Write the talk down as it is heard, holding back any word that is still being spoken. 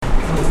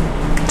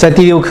在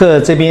第6课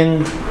这边，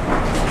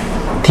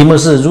题目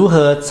是如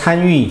何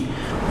参与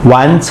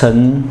完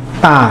成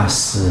大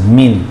使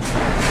命。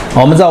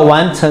我们知道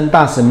完成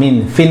大使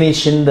命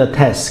 （finishing the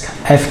task,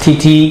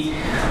 FTT），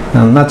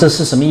那这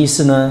是什么意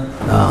思呢？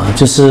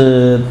就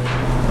是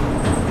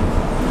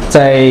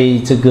在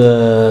这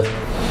个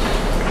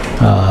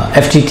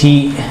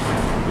FTT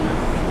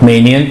每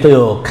年都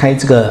有开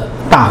这个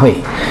大会，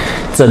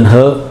整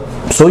合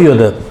所有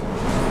的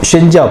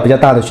宣教比较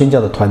大的宣教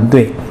的团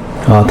队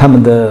他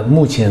们的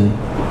目前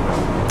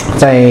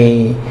在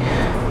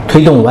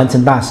推动完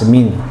成大使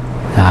命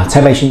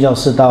差派宣教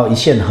士到一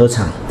线合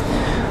场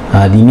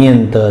里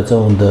面的这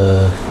种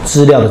的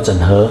资料的整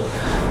合，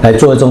来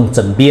做这种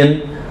整编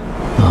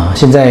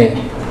现在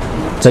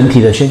整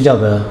体的宣教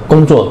的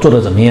工作做得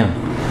怎么样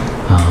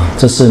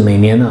这是每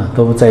年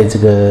都在这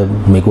个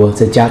美国，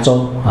在加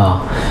州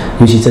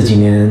尤其这几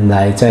年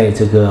来，在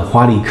这个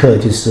华里克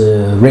就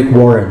是 Rick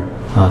Warren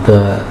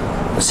的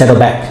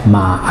Saddleback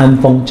马鞍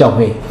峰教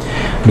会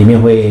里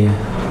面会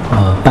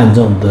办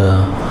这种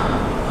的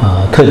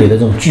特别的这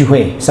种聚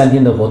会，3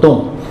天的活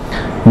动，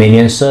每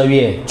年12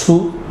月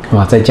初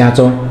在加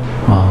州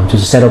就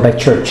是 Saddleback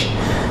Church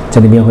在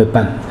那边会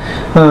办。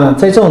那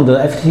在这种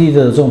的 FTT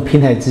的这种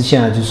平台之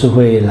下，就是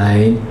会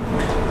来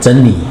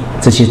整理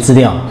这些资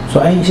料，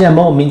说现在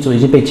某某民族已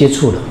经被接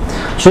触了，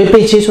所以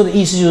被接触的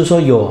意思就是说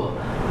有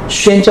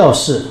宣教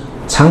士，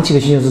长期的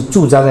宣教士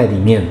驻扎在里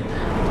面，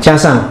加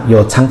上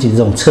有长期的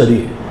这种策略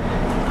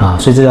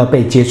所以这叫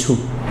被接触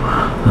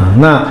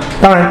那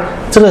当然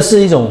这个是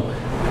一种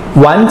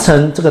完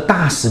成这个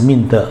大使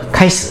命的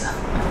开始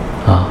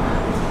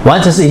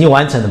完成是已经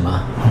完成了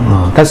嘛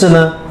但是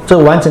呢这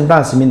个完成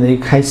大使命的一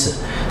个开始，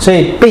所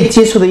以被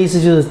接触的意思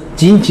就是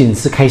仅仅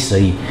是开始而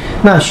已。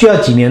那需要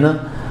几年呢？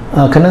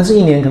可能是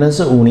1年，可能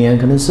是5年，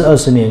可能是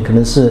20年，可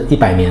能是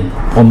100年，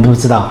我们不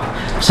知道，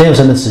神有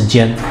神的时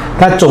间，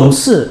他总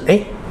是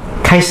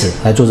开始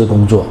来做这个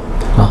工作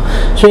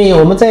所以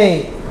我们在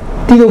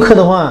第6课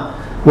的话，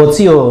我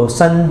只有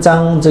3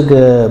张这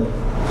个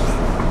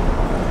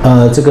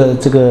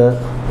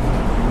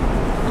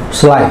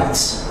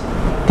slides，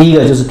 第一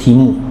个就是题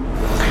目，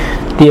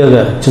第二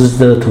个就是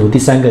这个图，第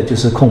3个就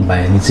是空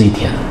白，你自己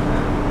填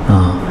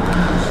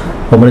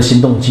我们的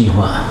行动计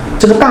划，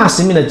这个大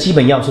使命的基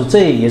本要素，这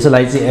也是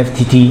来自于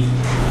FTT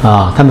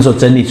他们所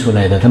整理出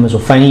来的，他们所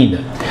翻译的。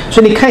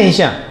所以你看一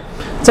下，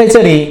在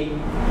这里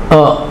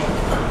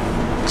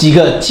几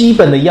个基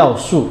本的要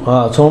素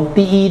从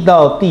第1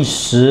到第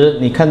10，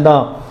你看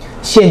到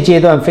现阶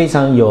段非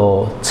常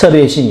有策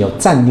略性、有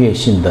战略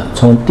性的，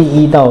从第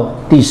1到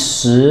第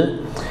10，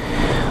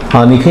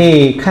你可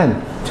以看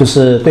就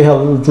是对号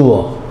入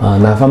座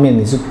哪方面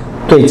你是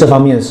对这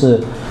方面是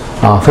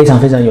非常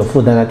非常有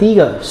负担的。第一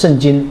个，圣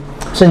经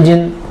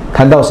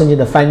谈到圣经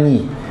的翻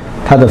译，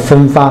它的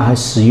分发和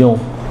使用，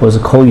或者是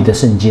口语的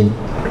圣经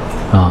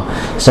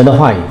神的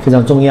话语非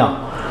常重要。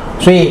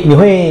所以你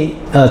会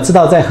知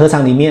道在合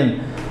场里面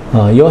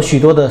有许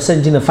多的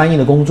圣经的翻译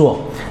的工作。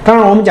当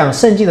然我们讲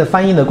圣经的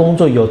翻译的工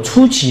作有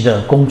初期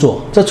的工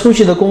作，这初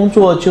期的工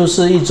作就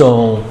是一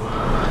种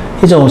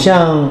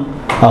像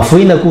福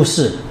音的故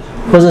事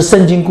或是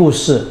圣经故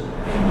事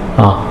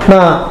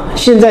那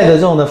现在的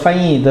这种的翻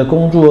译的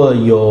工作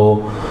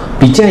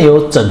比较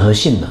有整合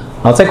性的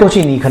在过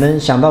去你可能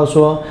想到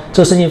说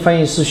这个圣经翻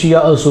译是需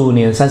要25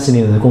年30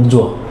年的工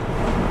作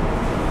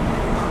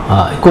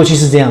过去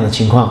是这样的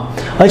情况，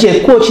而且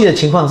过去的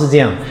情况是这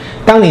样，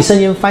当你圣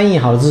经翻译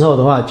好了之后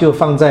的话，就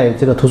放在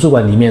这个图书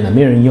馆里面了，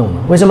没有人用了。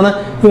为什么呢？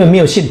因为没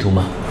有信徒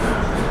嘛。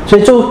所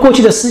以就过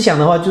去的思想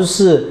的话，就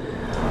是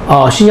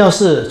宣教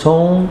士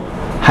从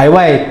海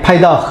外派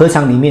到合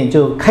场里面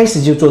就开始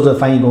就做这个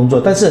翻译工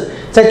作，但是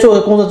在做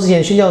工作之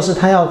前，宣教士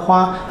他要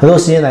花很多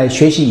时间来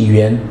学习语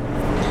言，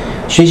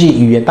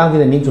当地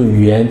的民族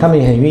语言，他们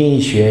也很愿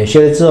意学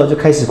了之后就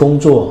开始工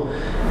作，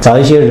找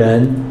一些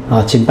人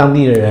请当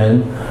地的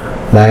人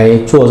来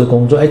做这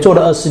工作，做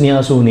了20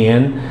年25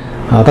年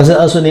但是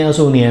20年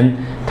25年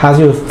他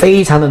就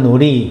非常的努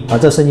力把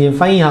这圣经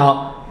翻译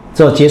好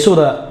之后，结束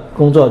了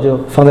工作就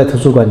放在图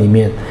书馆里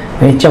面，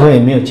教会也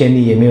没有建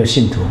立，也没有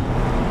信徒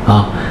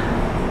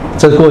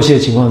这个过去的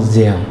情况是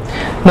这样。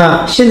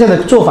那现在的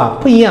做法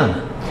不一样了，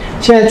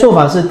现在做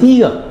法是第一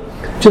个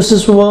就是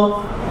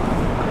说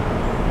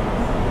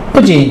不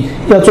仅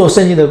要做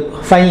圣经的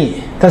翻译，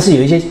但是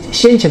有一些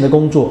先前的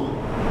工作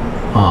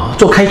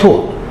做开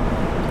拓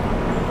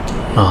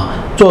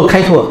做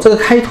开拓。这个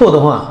开拓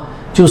的话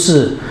就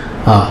是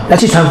要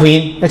去传福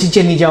音，要去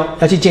建立教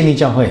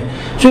会。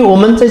所以我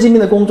们在这边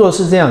的工作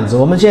是这样子，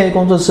我们现在的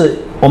工作是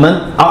我们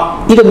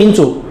一个民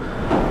族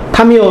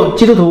他没有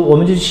基督徒，我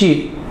们就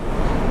去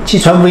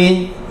传福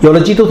音，有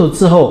了基督徒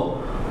之后，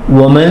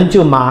我们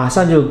就马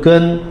上就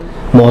跟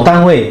某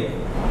单位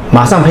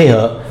马上配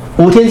合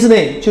，5天之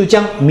内就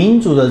将民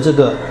主的这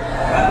个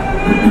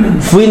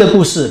福音的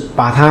故事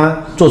把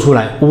它做出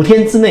来，5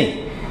天之内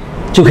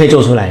就可以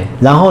做出来。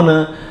然后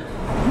呢，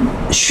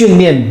训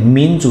练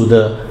民主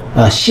的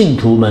信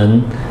徒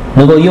们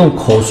能够用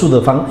口述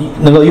的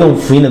能够用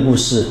福音的故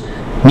事，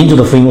民主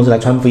的福音故事来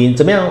传福音。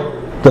怎么样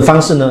的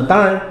方式呢？当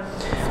然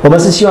我们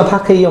是希望他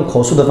可以用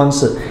口述的方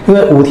式，因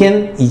为5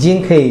天已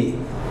经可以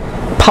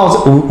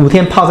五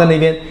天泡在那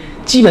边，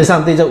基本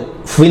上对这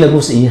福音的故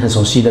事已经很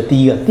熟悉的。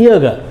第一个，第二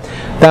个，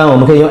当然我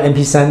们可以用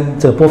MP3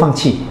 这个播放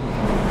器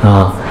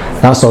啊，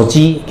然后手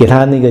机给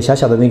他那个小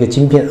小的那个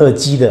晶片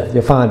2G 的，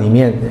就放在里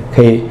面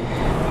可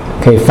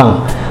以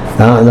放，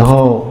然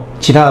后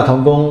其他的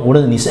同工，无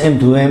论你是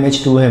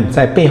M2M、H2M，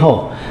 在背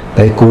后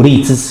来鼓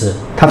励支持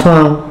他。通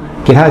常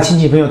给他的亲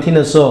戚朋友听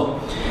的时候，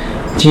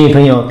亲戚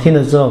朋友听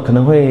了之后可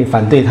能会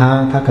反对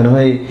他，他可能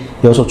会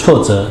有所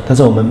挫折，但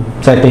是我们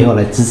在背后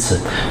来支持。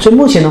所以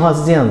目前的话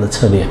是这样的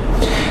策略。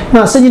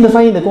那圣经的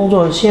翻译的工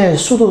作现在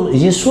速度已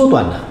经缩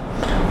短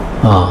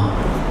了啊。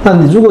那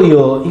你如果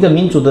有一个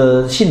民主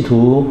的信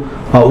徒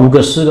啊，5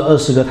个、10个、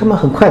20个，他们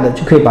很快的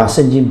就可以把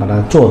圣经把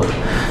它做了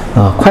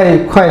啊，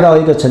快到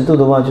一个程度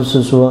的话，就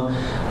是说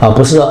啊，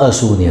不是要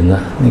25年了，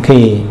你可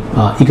以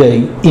啊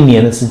一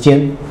年的时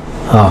间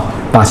啊，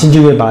把新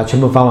旧约把它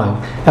全部翻完，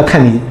要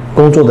看你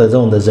工作的这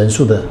种的人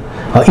数的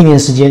啊，1年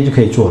时间就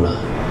可以做了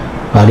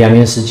啊，2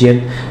年时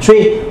间，所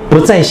以不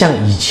再像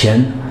以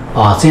前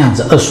啊这样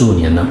子25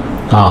年了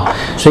啊，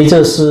所以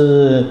这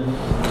是。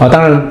当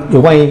然，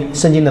有关于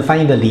圣经的翻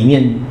译的理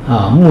念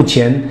啊，目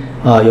前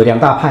有2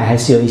大派，还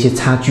是有一些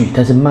差距，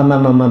但是慢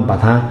慢把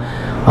它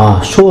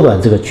缩短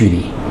这个距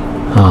离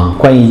啊。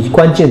关于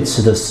关键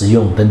词的使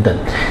用等等，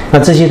那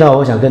这些的话，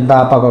我想跟大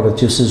家报告的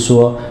就是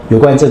说，有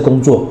关于这个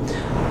工作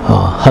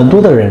啊，很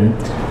多的人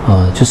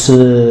就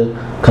是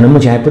可能目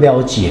前还不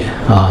了解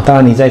啊。当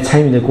然你在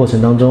参与的过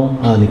程当中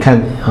啊，你看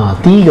啊，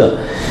第一个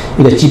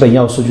基本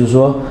要素就是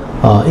说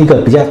一个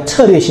比较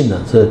策略性的，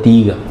这是第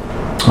一个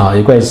啊，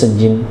有关于圣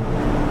经。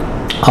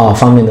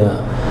方面的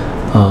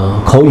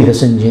口语的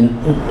圣经，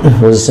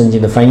或是圣经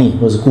的翻译，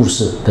或是故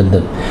事等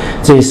等，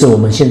这也是我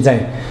们现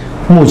在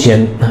目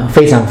前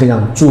非常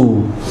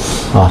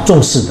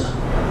重视的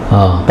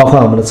包括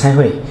我们的差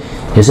会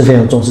也是非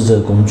常重视这个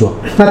工作。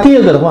那第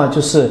二个的话就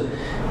是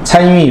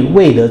参与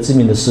未得之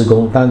民的施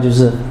工，当然就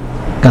是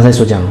刚才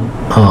所讲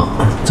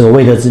这个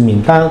未得之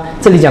民，当然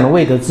这里讲的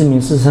未得之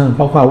民，事实上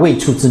包括未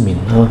出之民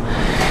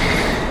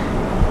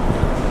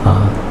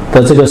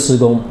的这个施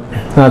工。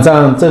那这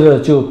样这个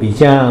就比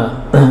较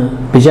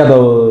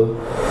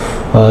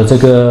的这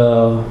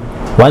个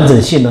完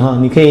整性的哈，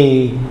你可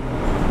以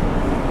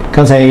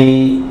刚才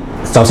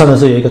早上的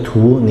时候有一个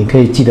图，你可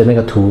以记得那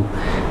个图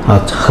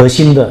核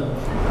心的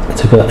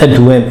这个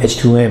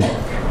M2M、H2M，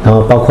 然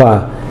后包括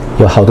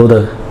有好多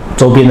的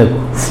周边的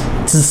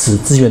支持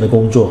资源的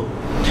工作，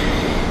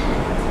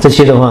这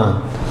些的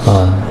话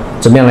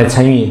怎么样来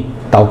参与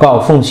祷告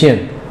奉献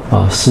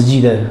实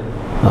际的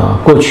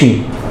过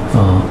去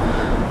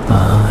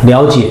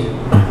了解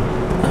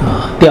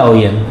调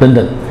研等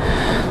等，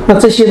那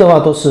这些的话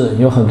都是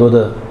有很多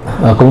的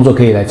工作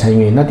可以来参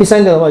与。那第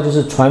三个的话就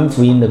是传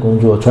福音的工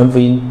作，传福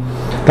音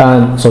当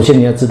然首先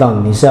你要知道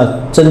你是要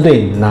针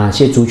对哪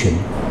些族群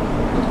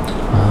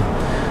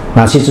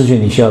哪些族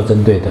群你需要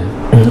针对的。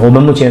我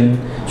们目前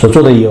所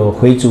做的有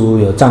回族、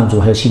有藏族，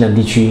还有西南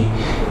地区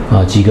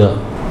几个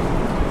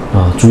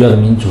主要的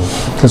民族，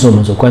这是我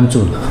们所关注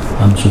的，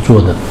我们所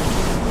做的。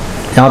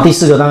然后第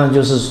四个当然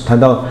就是谈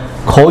到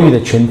口语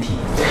的全体，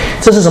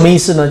这是什么意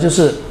思呢？就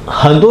是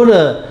很多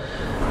的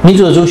民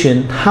族的族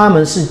群，他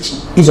们是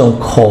一种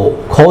口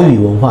语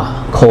文化、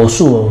口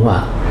述文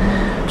化，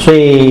所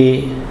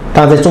以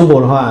当然在中国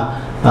的话，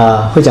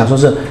会讲说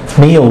是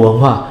没有文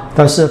化，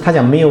但是他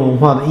讲没有文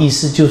化的意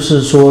思就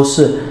是说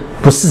是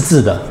不识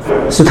字的，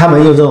是他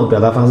们用这种表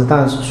达方式。当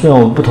然，虽然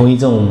我们不同意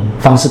这种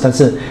方式，但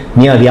是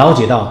你要了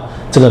解到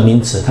这个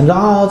名词，他们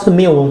说这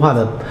没有文化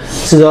的，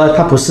是说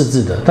他不识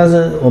字的，但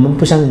是我们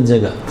不相信这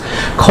个。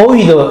口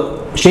语的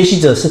学习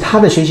者是他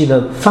的学习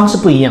的方式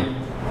不一样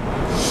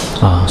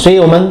所以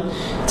我们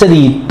这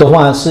里的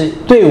话是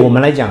对我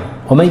们来讲，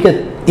我们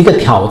一个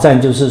挑战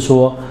就是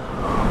说，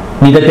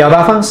你的表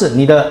达方式，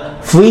你的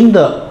福音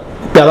的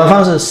表达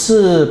方式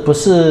是不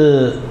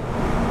是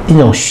一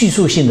种叙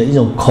述性的、一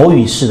种口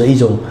语式的、一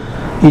种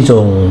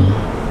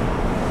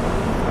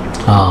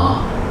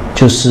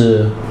就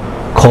是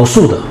口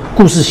述的、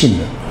故事性的。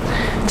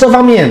这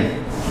方面，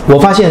我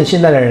发现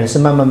现在的人是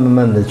慢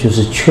慢的，就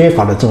是缺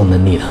乏了这种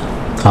能力了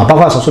包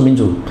括少数民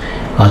族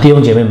弟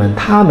兄姐妹们，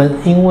他们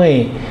因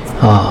为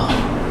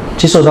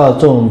接受到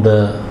这种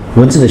的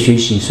文字的学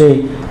习，所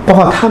以包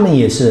括他们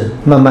也是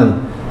慢慢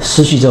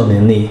失去这种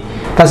能力。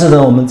但是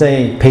呢，我们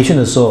在培训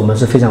的时候，我们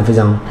是非常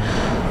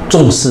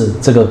重视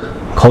这个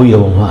口语的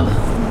文化的。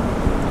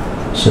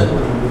是，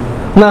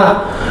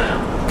那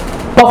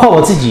包括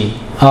我自己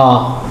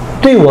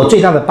对我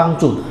最大的帮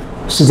助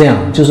是这样，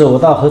就是我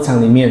到合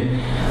场里面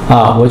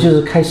我就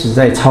是开始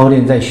在操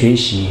练，在学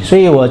习，所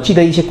以我记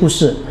得一些故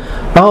事。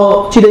然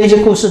后记得一些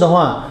故事的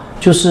话，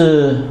就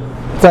是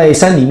在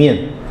山里面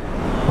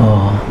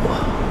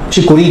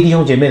去鼓励弟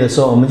兄姐妹的时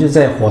候，我们就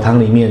在火塘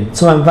里面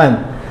吃完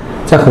饭，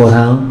在火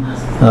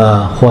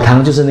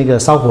塘就是那个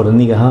烧火的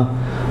那个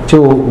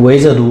就围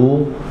着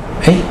炉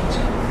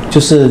就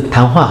是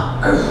谈话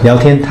聊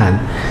天谈，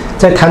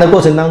在谈的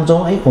过程当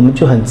中我们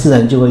就很自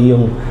然就会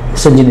用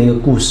圣经的一个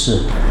故事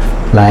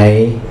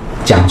来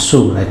讲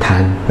述、来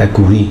谈、来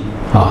鼓励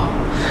啊。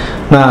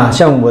那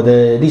像我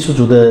的隶属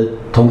组的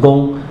同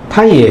工，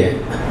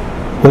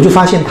我就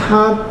发现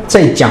他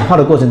在讲话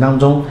的过程当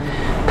中，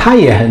他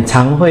也很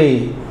常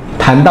会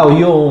谈到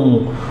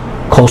用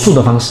口述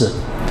的方式，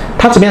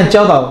他怎么样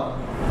教导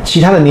其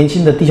他的年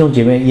轻的弟兄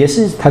姐妹，也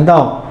是谈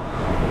到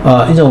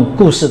一种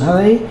故事。他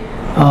说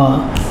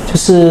就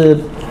是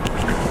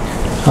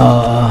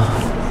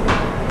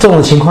这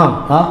种情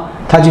况啊，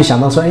他就想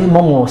到说，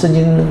某某圣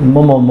经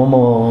某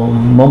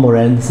某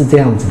人是这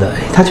样子的，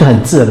他就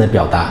很自然的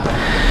表达。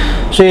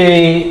所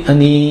以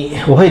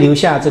我会留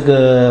下这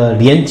个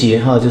连结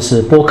哈，就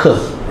是播客，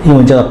英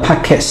文叫做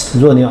podcast。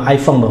如果你有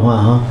iPhone 的话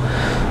哈，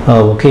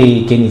我可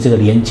以给你这个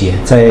连结，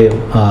在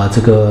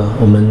这个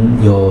我们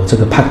有这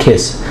个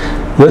podcast，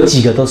 有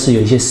几个都是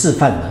有一些示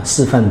范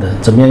的，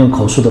怎么样用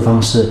口述的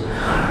方式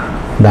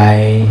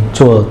来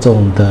做这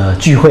种的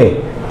聚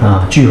会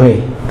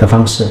的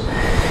方式。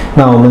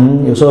那我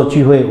们有时候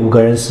聚会5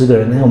个人、10个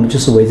人，那我们就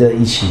是围着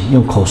一起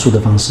用口述的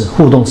方式，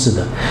互动式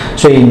的。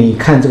所以你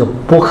看这个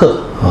播客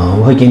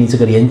我会给你这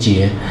个连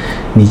结，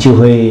你就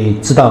会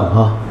知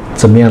道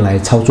怎么样来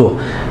操作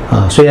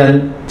虽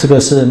然这个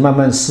是慢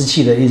慢失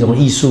去的一种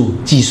艺术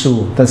技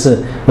术，但是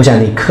我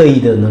想你刻意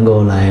的能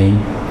够来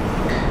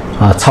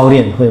操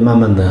练，会慢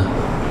慢的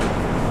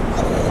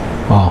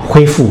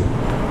恢复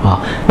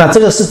那这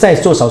个是在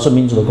做少数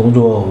民族的工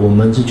作，我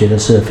们是觉得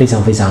是非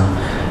常非常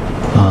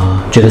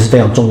觉得是非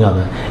常重要的。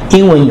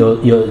英文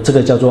有这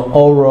个叫做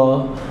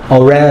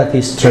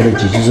orality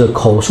strategy， 就是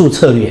口述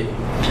策略。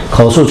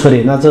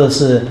那这个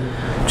是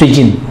最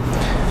近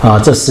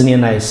这10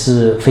年来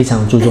是非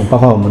常注重，包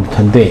括我们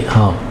团队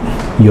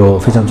有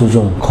非常注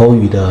重口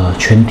语的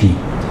全体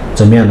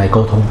怎么样来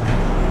沟通。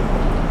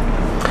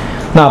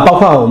那包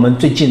括我们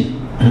最近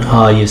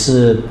也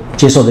是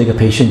接受的一个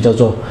培训，叫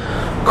做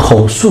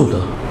口述的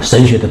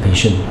神学的培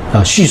训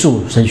叙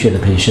述神学的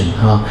培训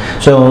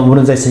所以我们无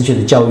论在神学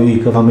的教育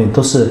各方面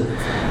都是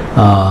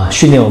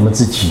训练我们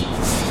自己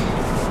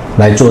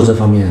来做这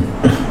方面。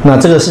那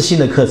这个是新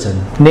的课程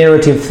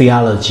Narrative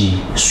Theology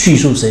叙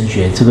述神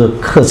学，这个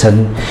课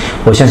程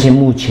我相信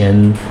目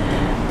前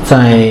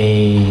在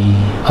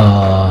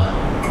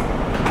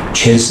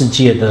全世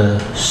界的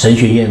神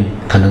学院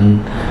可能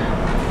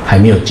还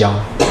没有教，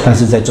但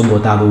是在中国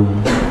大陆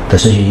的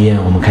神学院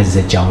我们开始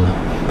在教了，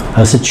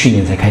而是去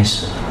年才开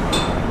始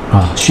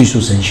叙述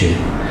神学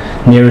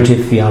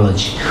Narrative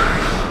Theology，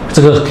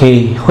 这个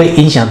会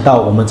影响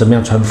到我们怎么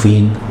样传福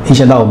音，影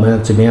响到我们要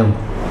怎么样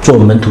做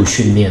门徒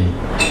训练，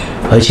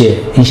而且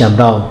影响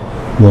到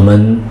我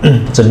们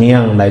怎么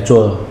样来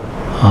做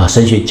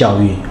神学教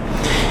育。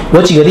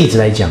我举个例子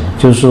来讲，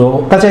就是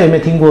说大家有没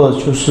有听过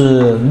就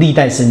是历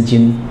代圣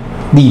经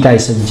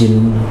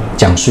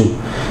讲述，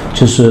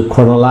就是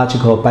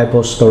chronological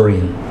Bible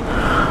story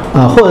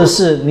或者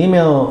是你有没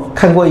有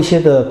看过一些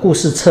的故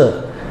事册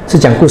是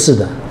讲故事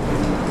的，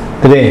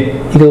对不对？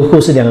一个故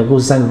事、2个故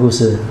事、3个故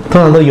事，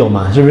通常都有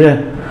嘛，是不是？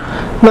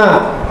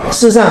那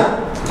事实上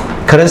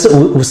可能是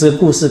50个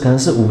故事，可能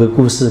是5个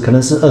故事，可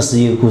能是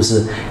21个故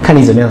事，看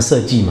你怎么样设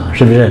计嘛，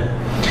是不是？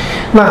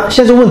那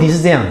现在问题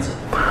是这样子，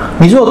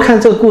你如果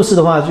看这个故事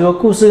的话，就说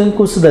故事跟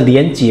故事的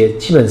连结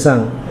基本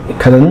上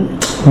可能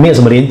没有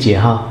什么连结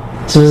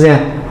是不是这样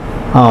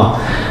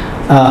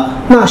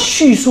那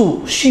叙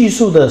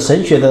述的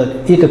神学的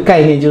一个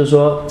概念就是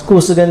说，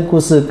故事跟故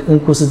事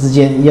之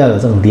间要有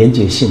这种连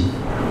结性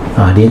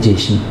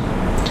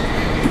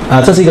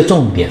这是一个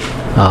重点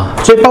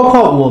所以包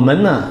括我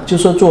们呢，就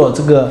说做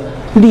这个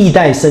历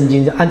代圣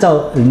经，就按照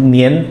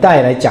年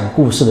代来讲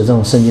故事的这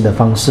种圣经的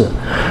方式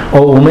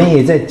我们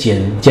也在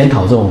检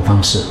讨这种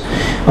方式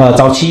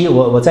早期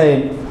我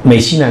在美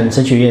西南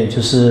神学院，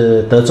就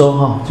是德州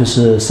就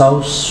是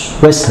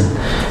Southwestern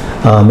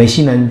美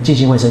西南浸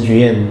信会神学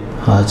院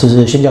这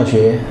是宣教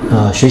学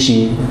学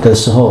习的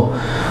时候，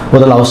我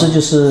的老师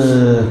就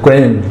是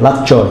Graham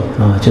Lovejoy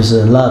就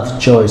是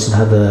Lovejoy 是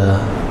他的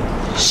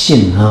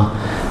姓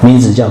名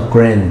字叫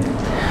Graham。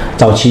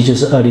早期就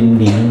是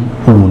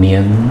2005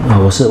年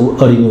我是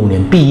2005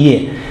年毕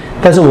业，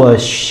但是我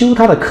修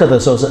他的课的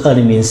时候是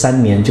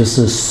2003年，就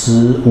是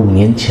15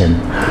年前。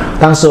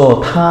当时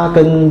他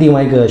跟另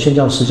外一个宣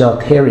教师叫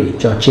Terry，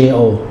 叫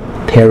J.O.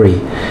 Terry，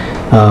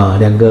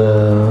 2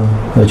个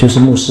就是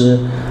牧师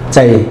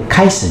在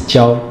开始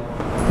教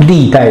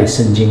历代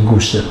圣经故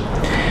事。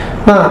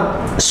那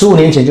15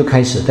年前就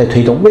开始在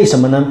推动，为什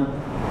么呢？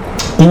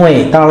因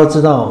为大家都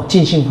知道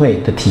浸信会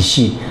的体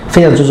系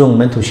非常注重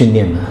门徒训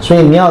练的，所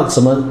以你要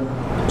什么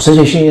神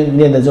学训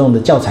练的这种的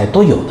教材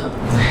都有的。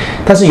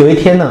但是有一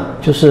天呢，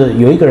就是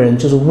有一个人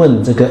就是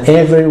问这个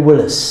Avery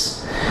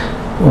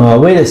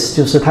Willis，Willis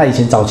就是他以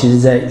前早期是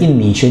在印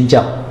尼宣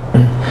教，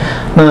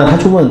那他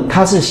就问，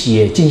他是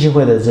写浸信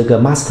会的这个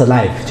Master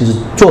Life， 就是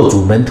做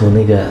主门徒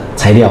那个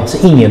材料是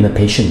1年的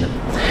培训的，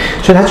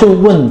所以他就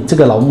问这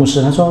个老牧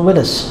师，他说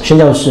Willis 宣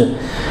教士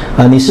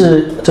你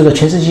是这个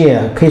全世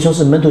界可以说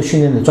是门徒训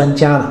练的专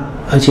家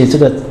了而且这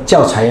个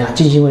教材啊，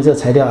浸信会这个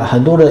材料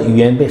很多的语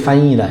言被翻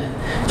译了，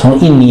从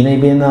印尼那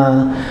边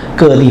啊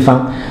各个地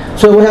方。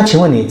所以我想请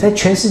问你，在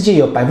全世界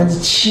有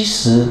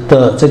70%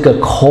的这个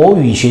口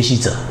语学习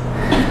者，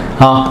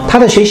啊，他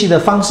的学习的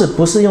方式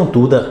不是用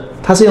读的，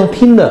他是用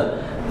听的。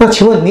那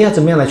请问你要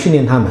怎么样来训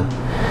练他们？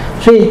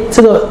所以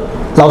这个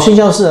老宣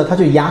教士他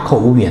就哑口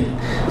无言。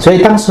所以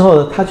当时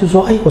候他就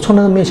说：“我从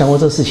来都没有想过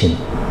这个事情，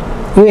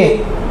因为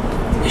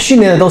训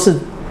练的都是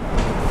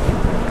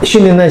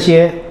训练那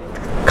些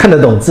看得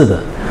懂字的，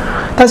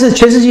但是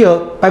全世界有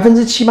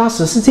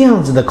70-80%是这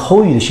样子的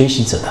口语的学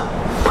习者的。”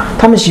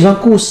他们喜欢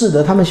故事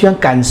的，他们喜欢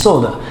感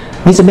受的，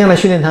你怎么样来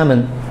训练他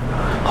们？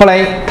后来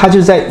他就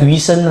在余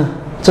生呢，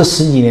这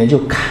10几年就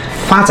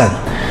发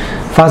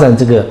展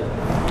这个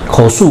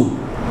口述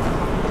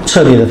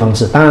策略的方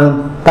式。当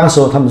然，当时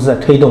候他们是在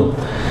推动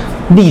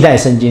历代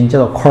圣经，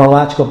叫做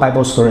Chronological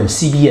Bible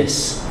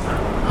Story（CBS）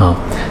 啊。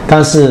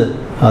但是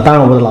当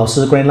然我的老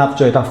师 Grant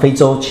Lovejoy 到非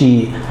洲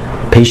去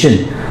培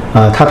训。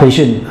他培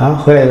训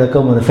回来的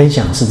跟我们的分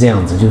享是这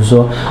样子，就是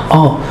说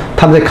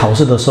他们在考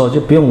试的时候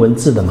就不用文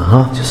字的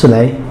嘛就是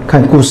来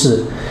看故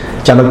事，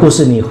讲的故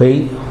事你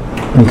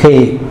可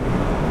以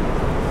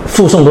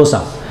附送多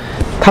少？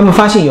他们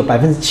发现有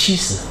70%、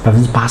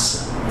80%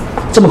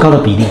这么高的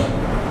比例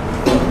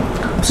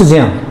是这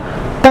样。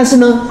但是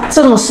呢，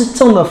这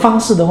种的方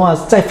式的话，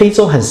在非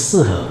洲很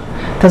适合，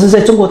但是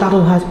在中国大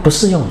陆它不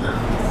适用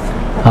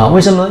的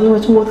为什么呢？因为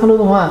中国大陆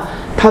的话，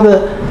它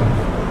的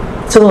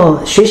这种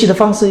学习的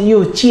方式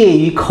又介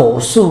于口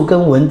述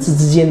跟文字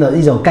之间的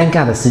一种尴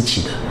尬的时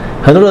期的。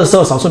很多的时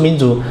候，少数民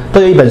族都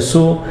有一本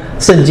书，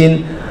圣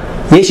经，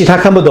也许他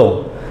看不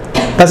懂，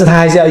但是他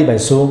还是要一本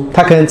书，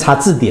他可能查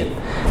字典，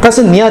但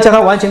是你要叫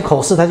他完全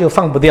口试，他就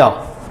放不掉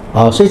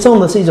所以这种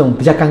的是一种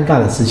比较尴尬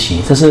的时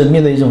期，这是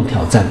面对一种挑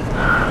战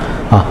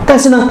但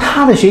是呢，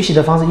他的学习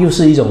的方式又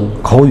是一种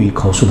口语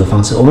口述的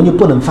方式，我们就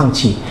不能放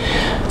弃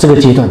这个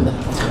阶段的。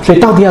所以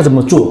到底要怎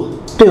么做，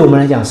对我们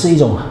来讲是一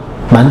种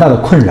蛮大的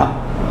困扰。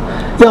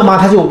要么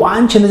他就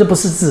完全的就不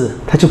识字，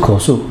他就口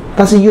述，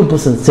但是又不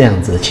是这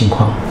样子的情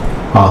况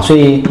所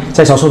以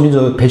在少数民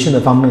族培训的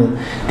方面，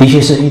的确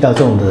是遇到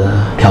这种的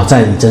挑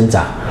战与挣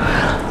扎。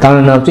当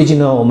然呢，最近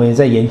呢，我们也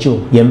在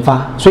研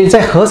发，所以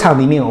在合场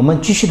里面，我们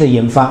继续的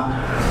研发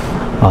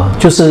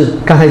就是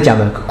刚才讲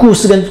的故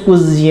事跟故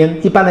事之間，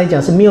一般来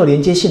讲是没有连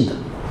接性的。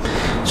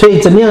所以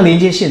怎么样连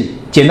接性？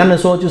简单的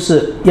说，就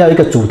是要一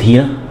个主题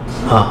呢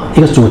一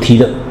个主题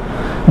的，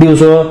例如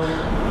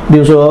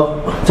说，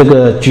这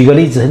个举个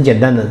例子，很简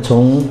单的，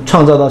从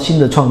创造到新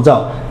的创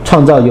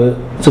造有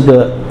这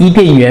个伊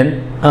甸园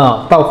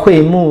到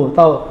会幕，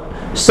到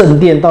圣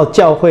殿，到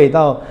教会，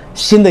到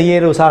新的耶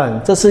路撒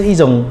冷，这是一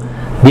种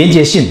连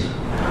结性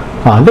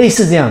类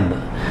似这样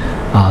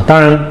的当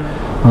然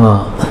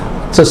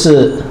这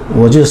是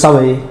我就稍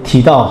微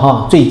提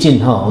到最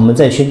近我们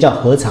在宣教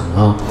合场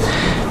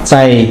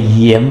在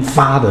研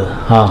发的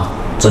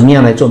怎么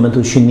样来做门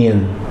徒训练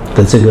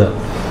的这个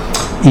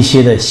一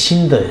些的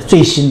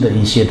最新的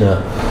一些的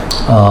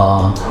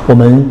我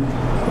们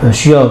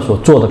需要所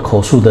做的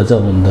口述的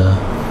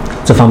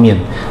这方面。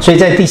所以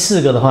在第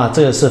4个的话，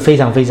这个是非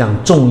常非常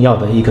重要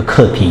的一个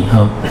课题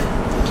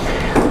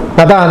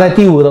那当然在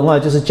第5的话，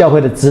就是教会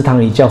的职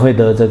堂与教会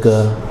的这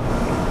个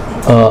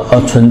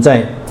存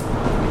在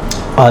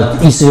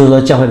意思就是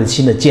说教会的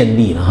新的建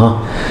立了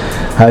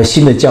还有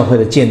新的教会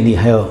的建立，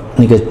还有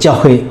那个教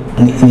会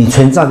你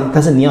存在，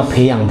但是你要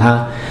培养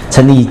它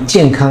成立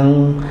健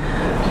康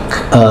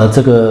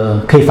这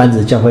个可以繁殖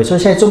的教会。所以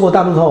现在中国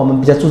大陆的话，我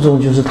们比较注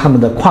重就是他们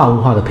的跨文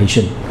化的培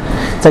训。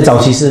在早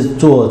期是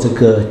做这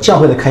个教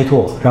会的开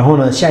拓，然后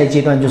呢，下一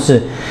阶段就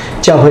是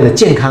教会的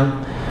健康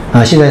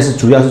现在是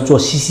主要是做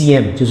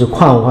CCM， 就是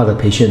跨文化的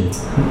培训，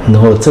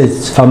然后这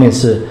方面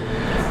是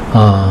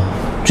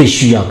最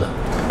需要的。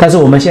但是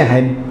我们现在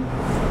还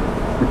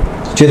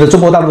觉得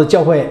中国大陆的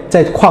教会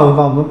在跨文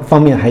化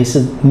方面还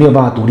是没有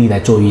办法独立来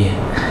作业，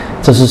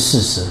这是事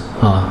实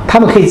他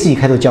们可以自己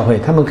开拓教会，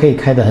他们可以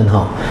开得很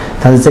好，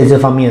但是在这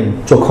方面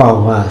做跨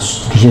文化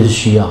的确是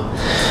需要。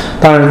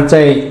当然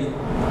在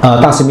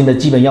大使命的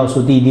基本要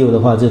素第6的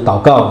话，就是祷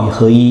告与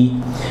合一，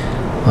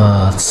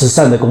慈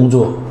善的工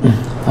作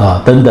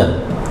等等。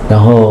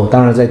然后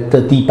当然在这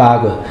第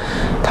8个，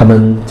他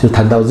们就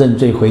谈到认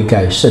罪悔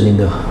改圣灵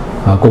的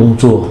工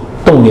作，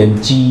动员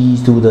基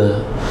督的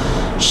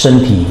身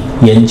体，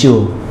研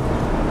究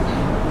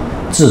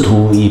制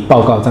图与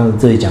报告。当然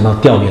这里讲到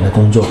调研的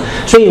工作。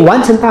所以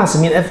完成大使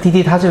命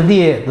FTT 它就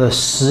列了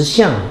10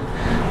项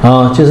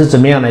就是怎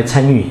么样来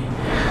参与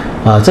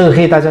这个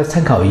可以大家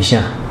参考一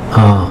下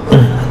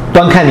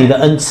端看你的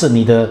恩赐，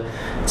你的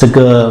这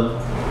个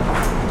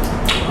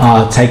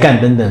才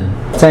干等等，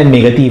在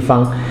每个地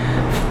方。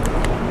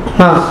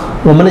那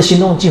我们的行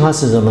动计划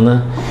是什么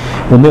呢？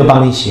我没有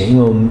帮你写，因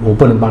为我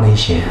不能帮你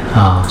写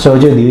所以我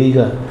就留一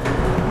个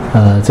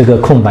这个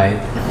空白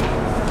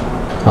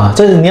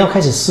这是你要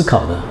开始思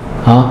考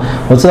的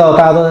我知道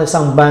大家都在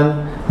上班，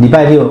礼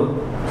拜6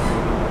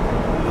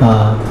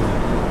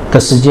的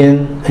时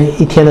间，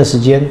一天的时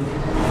间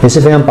也是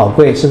非常宝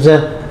贵，是不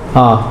是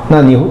啊，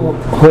那你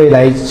会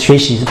来学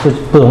习是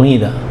不容易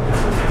的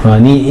啊。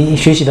你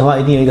学习的话，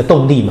一定有一个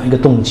动力嘛，一个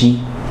动机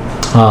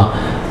啊。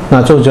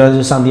那最主要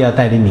是上帝要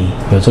带领你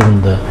有这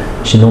种的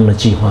行动的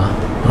计划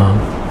啊。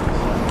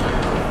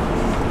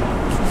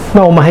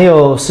那我们还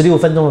有16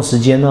分钟的时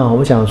间呢，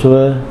我想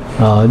说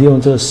利用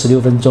这16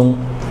分钟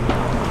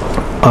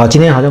今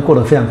天好像过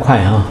得非常快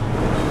啊，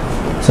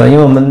是吧？因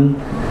为我们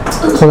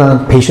通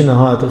常培训的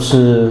话都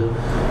是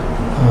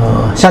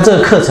像这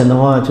个课程的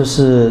话，就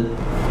是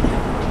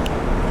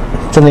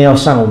真的要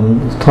上，我们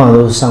通常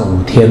都是上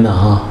5天的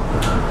哈，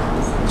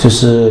就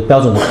是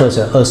标准的课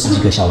程20几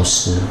个小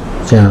时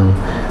这样。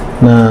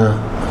那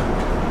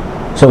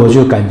所以我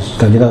就感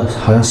觉到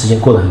好像时间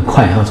过得很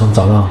快啊，从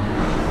早到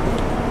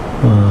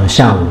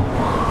下午。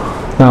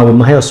那我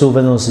们还有15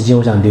分钟的时间，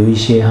我想留一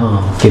些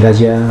给大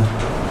家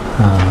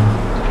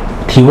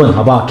提问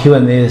好不好？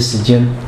 Q&A 的时间。